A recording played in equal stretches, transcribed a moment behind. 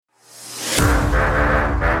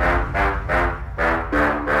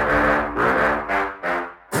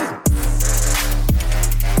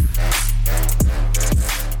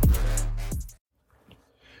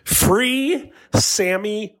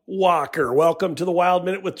Sammy Walker. Welcome to the Wild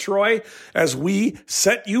Minute with Troy as we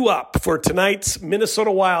set you up for tonight's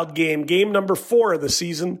Minnesota Wild game, game number 4 of the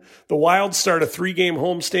season. The Wild start a 3-game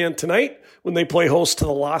homestand tonight when they play host to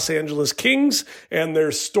the Los Angeles Kings, and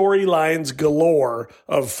there's storylines galore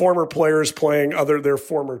of former players playing their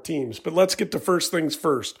former teams. But let's get to first things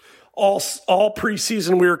first. All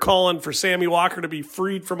preseason, we were calling for Sammy Walker to be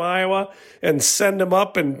freed from Iowa and send him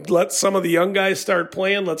up and let some of the young guys start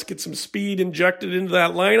playing. Let's get some speed injected into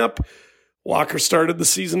that lineup. Walker started the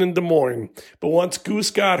season in Des Moines. But once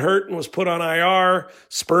Goose got hurt and was put on IR,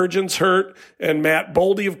 Spurgeon's hurt, and Matt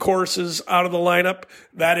Boldy, of course, is out of the lineup,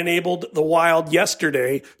 that enabled the Wild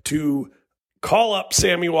yesterday to call up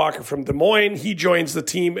Sammy Walker from Des Moines. He joins the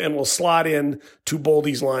team and will slot in to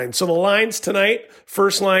Boldy's line. So the lines tonight,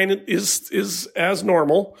 first line is as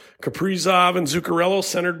normal. Kaprizov and Zuccarello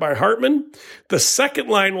centered by Hartman. The second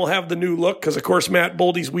line will have the new look because, of course, Matt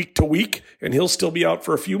Boldy's week to week, and he'll still be out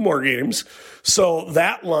for a few more games. So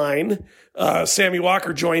that line, Sammy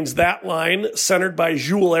Walker joins that line centered by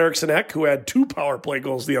Joel Eriksson-Ek, who had 2 power play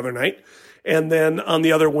goals the other night. And then on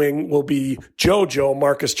the other wing will be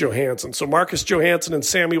Marcus Johansson. So Marcus Johansson and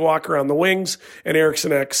Sammy Walker on the wings and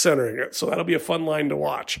Eriksson-Ek centering it. So that'll be a fun line to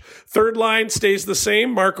watch. Third line stays the same.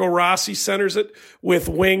 Marco Rossi centers it with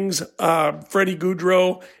wings Freddie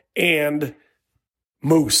Gaudreau and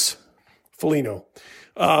Moose Foligno.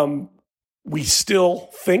 We still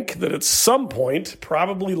think that at some point,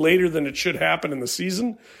 probably later than it should happen in the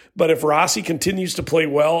season, but if Rossi continues to play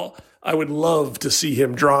well, I would love to see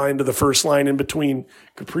him draw into the first line in between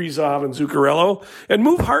Kaprizov and Zuccarello and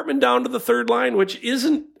move Hartman down to the third line, which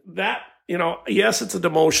isn't that, yes, it's a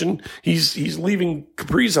demotion. He's leaving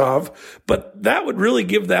Kaprizov, but that would really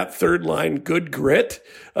give that third line good grit.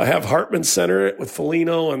 Have Hartman center it with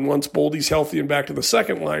Foligno, and once Boldy's healthy and back to the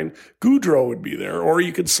second line, Gaudreau would be there, or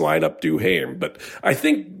you could slide up Duhaime. But I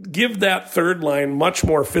think give that third line much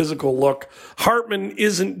more physical look. Hartman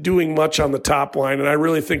isn't doing much on the top line, and I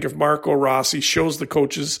really think if Marco Rossi shows the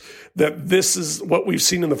coaches that this is what we've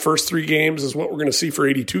seen in the first 3 games is what we're going to see for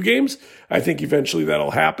 82 games, I think eventually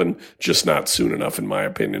that'll happen, just not soon enough in my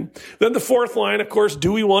opinion. Then the fourth line, of course,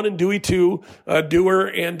 Dewey 1 and Dewey 2, Dewar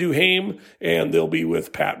and Duhaime, and they'll be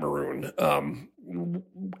with Pat Maroon.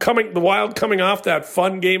 The Wild coming off that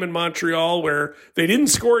fun game in Montreal where they didn't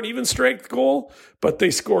score an even strength goal, but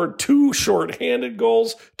they scored 2 shorthanded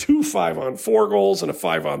goals, 2 5-on-4 goals, and a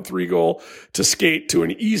 5-on-3 goal to skate to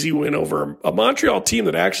an easy win over a Montreal team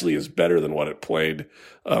that actually is better than what it played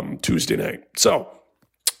Tuesday night. So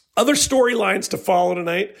other storylines to follow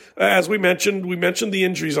tonight. As we mentioned the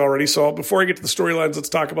injuries already. So before I get to the storylines, let's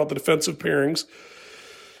talk about the defensive pairings.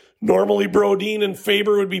 Normally, Brodin and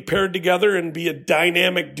Faber would be paired together and be a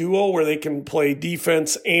dynamic duo where they can play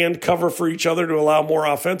defense and cover for each other to allow more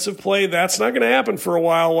offensive play. That's not going to happen for a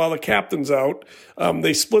while the captain's out.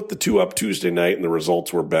 They split the 2 up Tuesday night, and the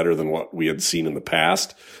results were better than what we had seen in the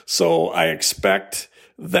past. So I expect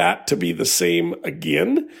that to be the same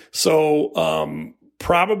again. So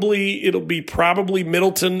it'll be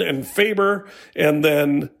Middleton and Faber, and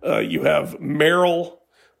then you have Merrill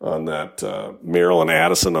on that, Merrill and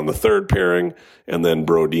Addison on the third pairing, and then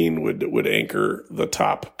Brodin would anchor the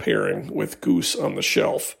top pairing with Goose on the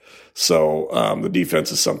shelf. So the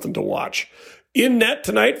defense is something to watch. In net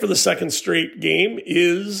tonight for the second straight game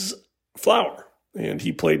is Flower, and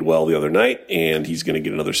he played well the other night, and he's going to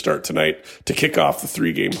get another start tonight to kick off the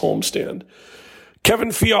 3-game homestand.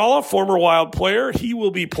 Kevin Fiala, former Wild player, he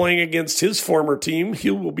will be playing against his former team.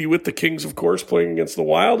 He will be with the Kings, of course, playing against the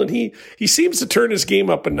Wild, and he seems to turn his game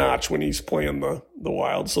up a notch when he's playing the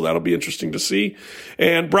Wild, so that'll be interesting to see.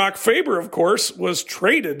 And Brock Faber, of course, was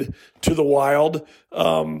traded to the Wild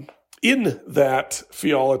in that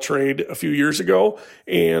Fiala trade a few years ago,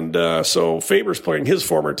 and so Faber's playing his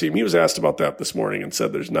former team. He was asked about that this morning and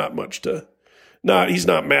said there's not much to... he's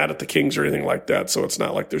not mad at the Kings or anything like that, so it's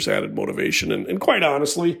not like there's added motivation. And quite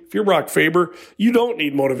honestly, if you're Brock Faber, you don't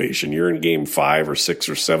need motivation. You're in game 5 or 6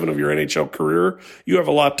 or 7 of your NHL career. You have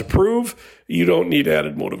a lot to prove. You don't need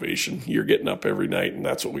added motivation. You're getting up every night, and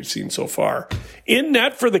that's what we've seen so far. In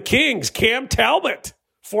net for the Kings, Cam Talbot,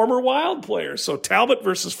 former Wild player. So Talbot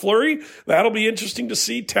versus Fleury, that'll be interesting to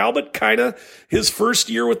see. Talbot his first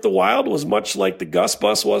year with the Wild was much like the Gus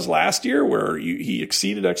Bus was last year, where he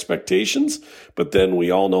exceeded expectations. But then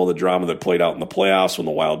we all know the drama that played out in the playoffs when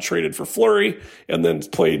the Wild traded for Fleury and then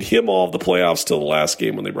played him all of the playoffs till the last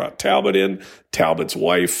game when they brought Talbot in. Talbot's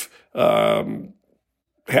wife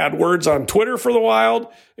had words on Twitter for the Wild,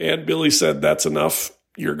 and Billy said, that's enough.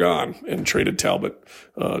 You're gone, and traded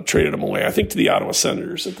him away, I think to the Ottawa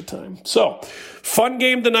Senators at the time. So, fun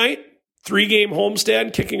game tonight. 3-game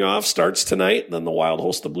homestand kicking off starts tonight. Then the Wild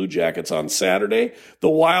host the Blue Jackets on Saturday. The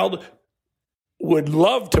Wild would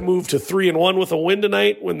love to move to 3-1 with a win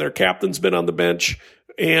tonight when their captain's been on the bench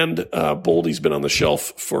and Boldy's been on the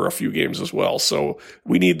shelf for a few games as well. So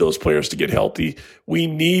we need those players to get healthy. We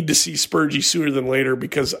need to see Spurgey sooner than later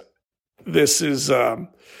because this is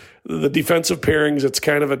the defensive pairings. It's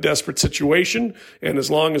kind of a desperate situation. And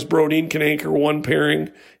as long as Brodin can anchor one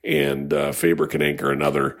pairing and Faber can anchor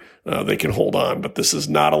another, they can hold on. But this is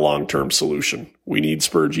not a long-term solution. We need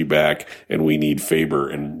Spurgey back, and we need Faber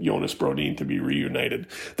and Jonas Brodin to be reunited.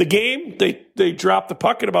 The game, they dropped the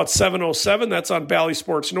puck at about 7:07. That's on Bally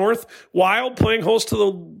Sports North. Wild playing host to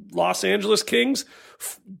the Los Angeles Kings.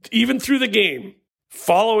 Even through the game,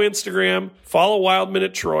 follow Instagram, follow Wild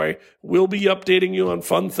Minute Troy. We'll be updating you on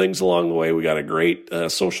fun things along the way. We got a great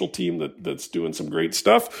social team that's doing some great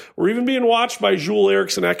stuff. We're even being watched by Joel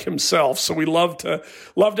Eriksson-Ek himself, so we love to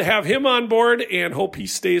have him on board and hope he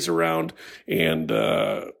stays around and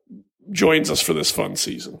joins us for this fun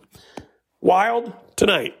season. Wild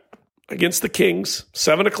tonight against the Kings,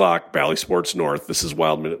 7 o'clock, Bally Sports North. This is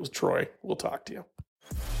Wild Minute with Troy. We'll talk to you.